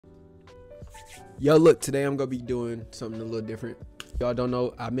Yo, look, today I'm gonna be doing something a little different. Y'all don't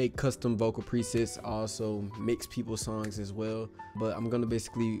know, I make custom vocal presets. I also mix people's songs as well, but I'm gonna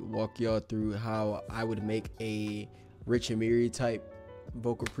basically walk y'all through how I would make a Rich Amiri type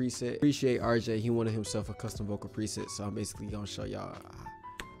vocal preset. Appreciate RJ, he wanted himself a custom vocal preset, so I'm basically gonna show y'all,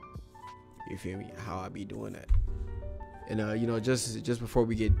 you feel me, how I be doing that. And you know, just before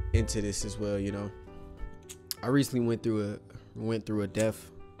we get into this as well, you know, I recently went through a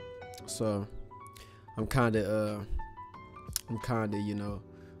death, so I'm kind of you know,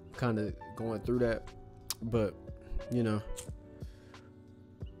 going through that, but you know,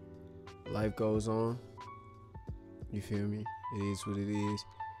 life goes on, you feel me, it is what it is.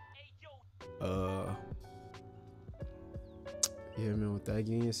 Yeah, man, with that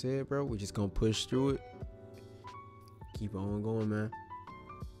being said, bro, we're just gonna push through it, keep on going, man.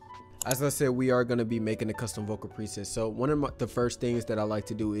 As I said, we are going to be making a custom vocal preset. So one of the first things that I like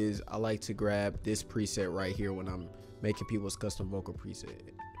to do is I like to grab this preset right here when I'm making people's custom vocal preset.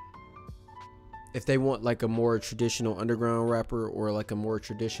 If they want like a more traditional underground rapper or like a more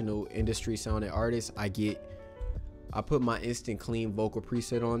traditional industry sounding artist, I put my instant clean vocal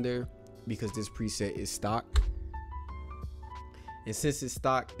preset on there because this preset is stock. And since it's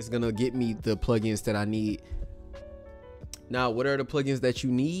stock, it's going to get me the plugins that I need. Now, what are the plugins that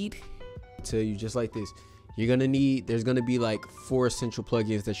you need? I'll tell you just like this. There's gonna be like 4 essential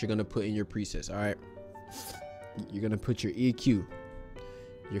plugins that you're gonna put in your presets. All right, you're gonna put your EQ,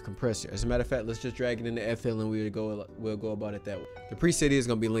 your compressor. As a matter of fact, let's just drag it into FL and we'll go about it that way. The preset is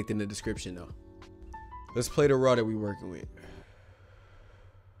gonna be linked in the description though. Let's play the raw that we're working with.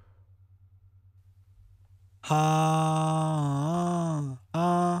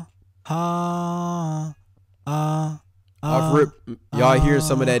 Off rip, y'all hear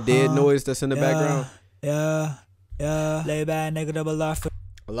some of that dead noise that's in the background? Yeah. Lay back, nigga, double off.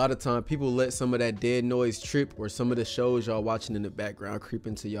 A lot of time people let some of that dead noise trip, or some of the shows y'all watching in the background creep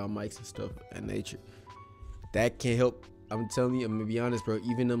into y'all mics and stuff of that nature. That can help. I'm telling you, I'm gonna be honest, bro.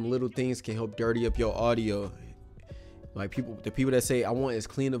 Even them little things can help dirty up your audio. Like the people that say I want as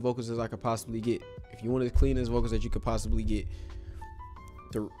clean the vocals as I could possibly get. If you want as clean as vocals that you could possibly get,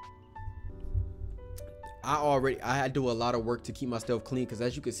 I do a lot of work to keep my stuff clean, because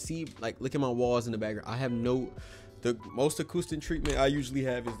as you can see, like, look at my walls in the background. I have the most acoustic treatment I usually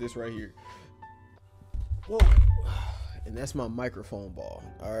have is this right here. Whoa. And that's my microphone ball.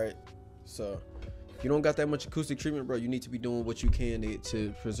 All right, so if you don't got that much acoustic treatment, bro, you need to be doing what you can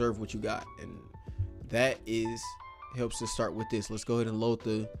to preserve what you got, and that helps to start with this. Let's go ahead and load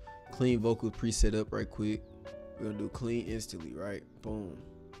the clean vocal preset up right quick. We're gonna do clean instantly, right? Boom.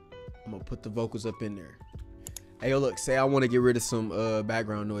 I'm gonna put the vocals up in there. Hey, yo, look, say I want to get rid of some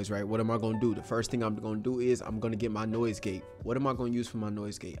background noise, right? What am I gonna do? The first thing I'm gonna do is I'm gonna get my noise gate. What am I gonna use for my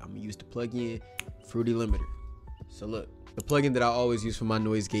noise gate? I'm gonna use the plugin Fruity Limiter. So look, the plugin that I always use for my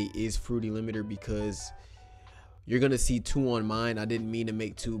noise gate is Fruity Limiter, because you're gonna see 2 on mine. I didn't mean to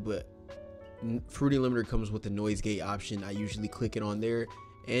make 2, but Fruity Limiter comes with the noise gate option. I usually click it on there,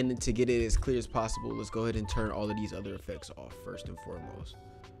 and to get it as clear as possible, let's go ahead and turn all of these other effects off first and foremost.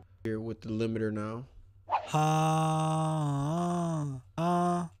 Here with the limiter now.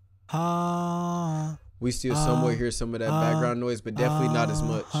 We still somewhat hear some of that background noise, but definitely not as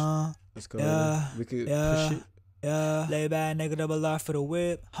much. Let's go ahead. We could push it. Lay back, nigga, double off for the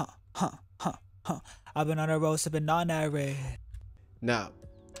whip. I've been on the road sipping on that red. Now,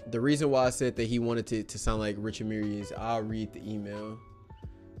 the reason why I said that he wanted it to sound like Rich Amiri is, I'll read the email.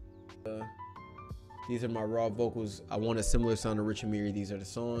 These are my raw vocals. I want a similar sound to Rich Amiri. These are the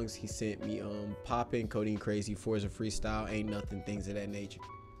songs he sent me. Poppin', Codeine Crazy, Forza Freestyle, Ain't Nothing, things of that nature.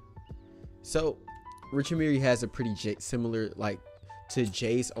 So Rich Amiri has a pretty similar like to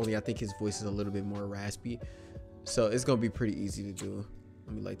Jace, only I think his voice is a little bit more raspy. So it's gonna be pretty easy to do.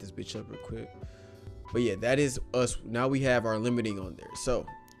 Let me light this bitch up real quick. But yeah, that is us. Now we have our limiting on there. So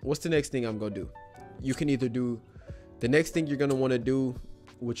what's the next thing I'm gonna do? You can either do, the next thing you're gonna want to do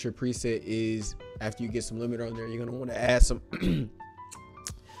with your preset is, after you get some limiter on there, you're gonna want to add some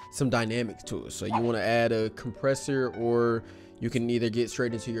some dynamics to it. So you want to add a compressor, or you can either get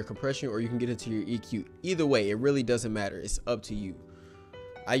straight into your compression, or you can get into your EQ. Either way, it really doesn't matter. It's up to you.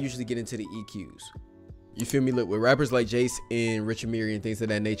 I usually get into the EQs. You feel me? Look, with rappers like Jace and Rich Amiri and things of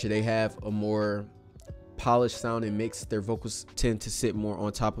that nature, they have a more polished sound and mix. Their vocals tend to sit more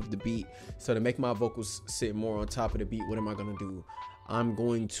on top of the beat. So to make my vocals sit more on top of the beat, what am I gonna do? I'm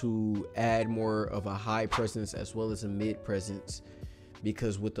going to add more of a high presence as well as a mid presence,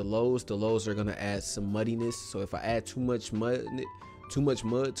 because with the lows are going to add some muddiness. So if I add too much mud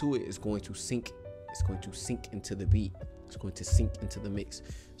to it, it's going to sink into the beat. It's going to sink into the mix.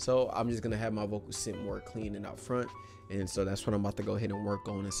 So I'm just gonna have my vocals sit more clean and out front, and so that's what I'm about to go ahead and work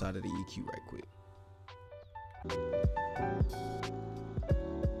on inside of the EQ right quick.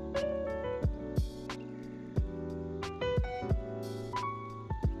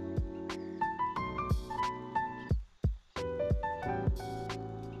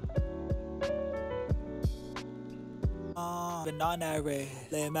 Been on that red.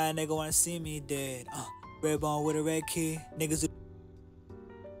 Let my nigga wanna see me dead. Red bone with a red key. Niggas.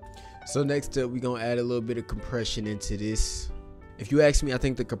 So next up, we gonna add a little bit of compression into this. If you ask me, I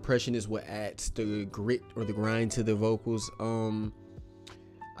think the compression is what adds the grit or the grind to the vocals. I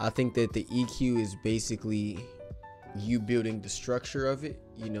think that the EQ is basically you building the structure of it,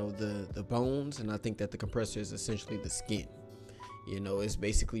 you know, the bones, and I think that the compressor is essentially the skin. You know, it's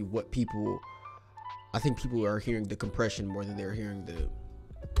basically what I think people are hearing the compression more than they're hearing the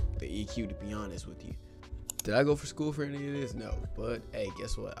EQ, to be honest with you. Did I go for school for any of this? No. But hey,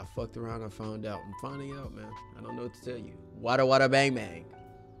 guess what? I fucked around. I found out. I'm finding out, man. I don't know what to tell you. Wada wada bang bang.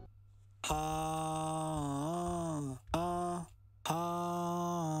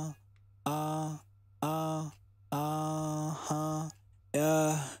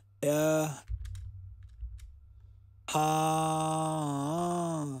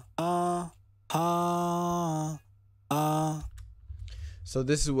 So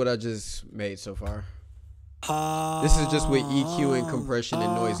this is what I just made so far. This is just with EQ and compression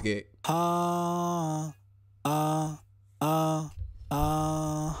and noise gate. I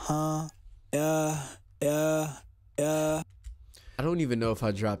don't even know if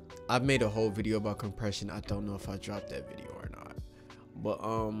I've made a whole video about compression. I don't know if I dropped that video or not. But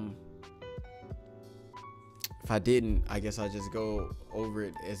if I didn't, I guess I'll just go over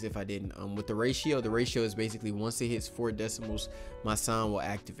it as if I didn't. With the ratio is basically once it hits 4 decibels, my sound will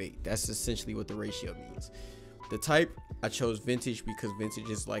activate. That's essentially what the ratio means. The type, I chose vintage because vintage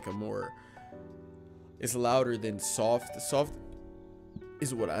is like it's louder than soft. The soft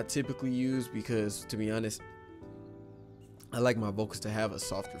is what I typically use because, to be honest, I like my vocals to have a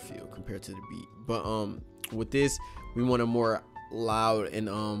softer feel compared to the beat. But with this, we want a more loud and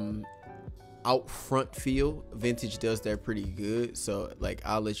out front feel. Vintage does that pretty good, so like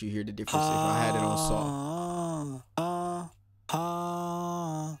I'll let you hear the difference if I had it on soft.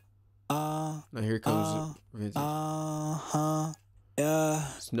 Now here comes vintage.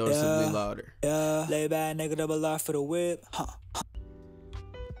 It's noticeably louder. Lay back, nigga, double R for the whip.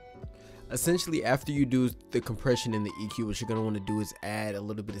 Essentially, after you do the compression and the EQ, what you're gonna want to do is add a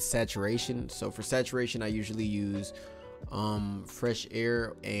little bit of saturation. So for saturation, I usually use Fresh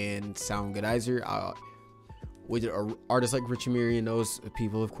Air and Sound Goodizer. With artists like Rich Amiri and those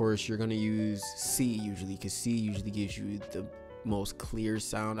people, of course, you're gonna use C usually, because C usually gives you the most clear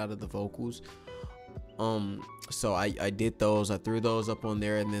sound out of the vocals. So I did those. I threw those up on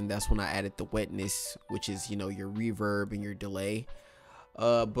there, and then that's when I added the wetness, which is, you know, your reverb and your delay.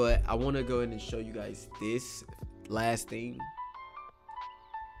 But I want to go ahead and show you guys this last thing.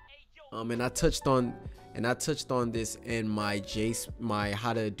 And I touched on this in my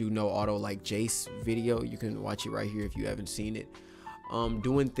how to do no auto like Jace video. You can watch it right here if you haven't seen it.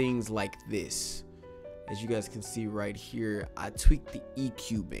 Doing things like this, as you guys can see right here, I tweaked the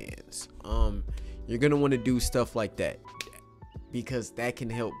EQ bands. You're gonna want to do stuff like that because that can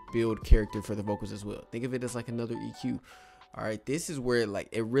help build character for the vocals as well. Think of it as like another EQ. All right, this is where like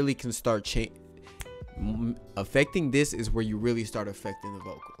it really can start affecting. This is where you really start affecting the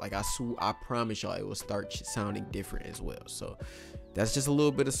vocal. Like I promise y'all, it will start sounding different as well. So that's just a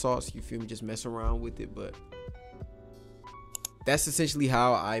little bit of sauce, you feel me, just mess around with it. But that's essentially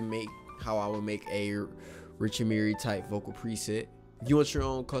how I would make a Rich Amiri type vocal preset. If you want your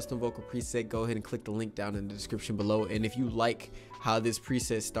own custom vocal preset, go ahead and click the link down in the description below. And if you like how this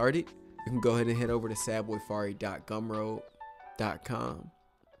preset started, you can go ahead and head over to sadboyfari.gumroad.com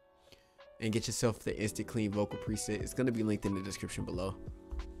and get yourself the instant clean vocal preset. It's gonna be linked in the description below.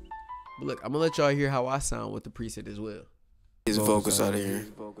 But look, I'm gonna let y'all hear how I sound with the preset as well. His vocals out of here.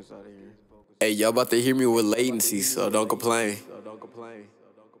 Hey, y'all about to hear me with latency, so don't complain.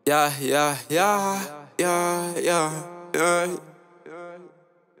 Yeah.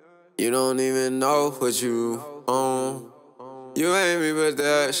 You don't even know what you own. You hate me, but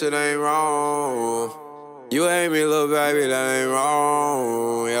that shit ain't wrong. You hate me, little baby, that ain't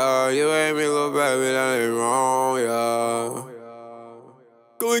wrong, yeah. You hate me, little baby, that ain't wrong, yeah.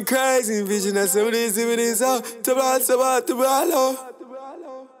 Going crazy, vision that 70s out. Tabla.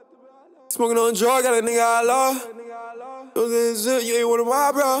 Smoking on drugs, got a nigga I love. You ain't one of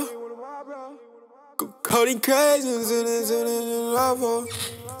my bro. Coding crazy,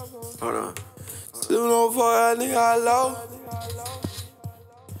 hold on. Still don't fuck, I nigga, I low.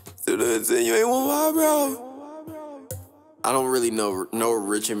 Still the 10, you ain't want my bro. I don't really know no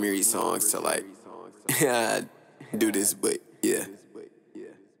Rich and Miri songs to like do this, but yeah.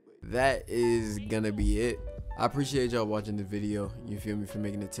 That is gonna be it. I appreciate y'all watching the video. You feel me, for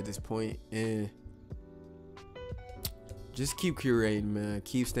making it to this point, and just keep curating, man.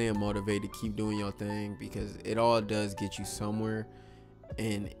 Keep staying motivated. Keep doing your thing, because it all does get you somewhere,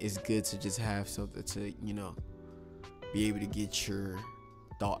 and it's good to just have something to, you know, be able to get your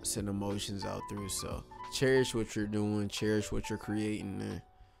thoughts and emotions out through. So cherish what you're doing, cherish what you're creating, man.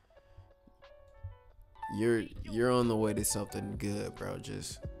 You're on the way to something good, bro.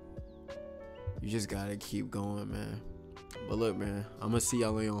 You just gotta keep going, man. But look, man, I'm gonna see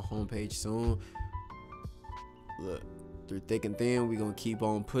y'all on your homepage soon. Look, through thick and thin, we gonna keep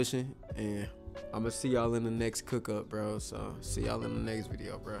on pushing, and I'm gonna see y'all in the next cook up, bro. So see y'all in the next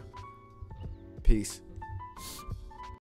video, bro. Peace.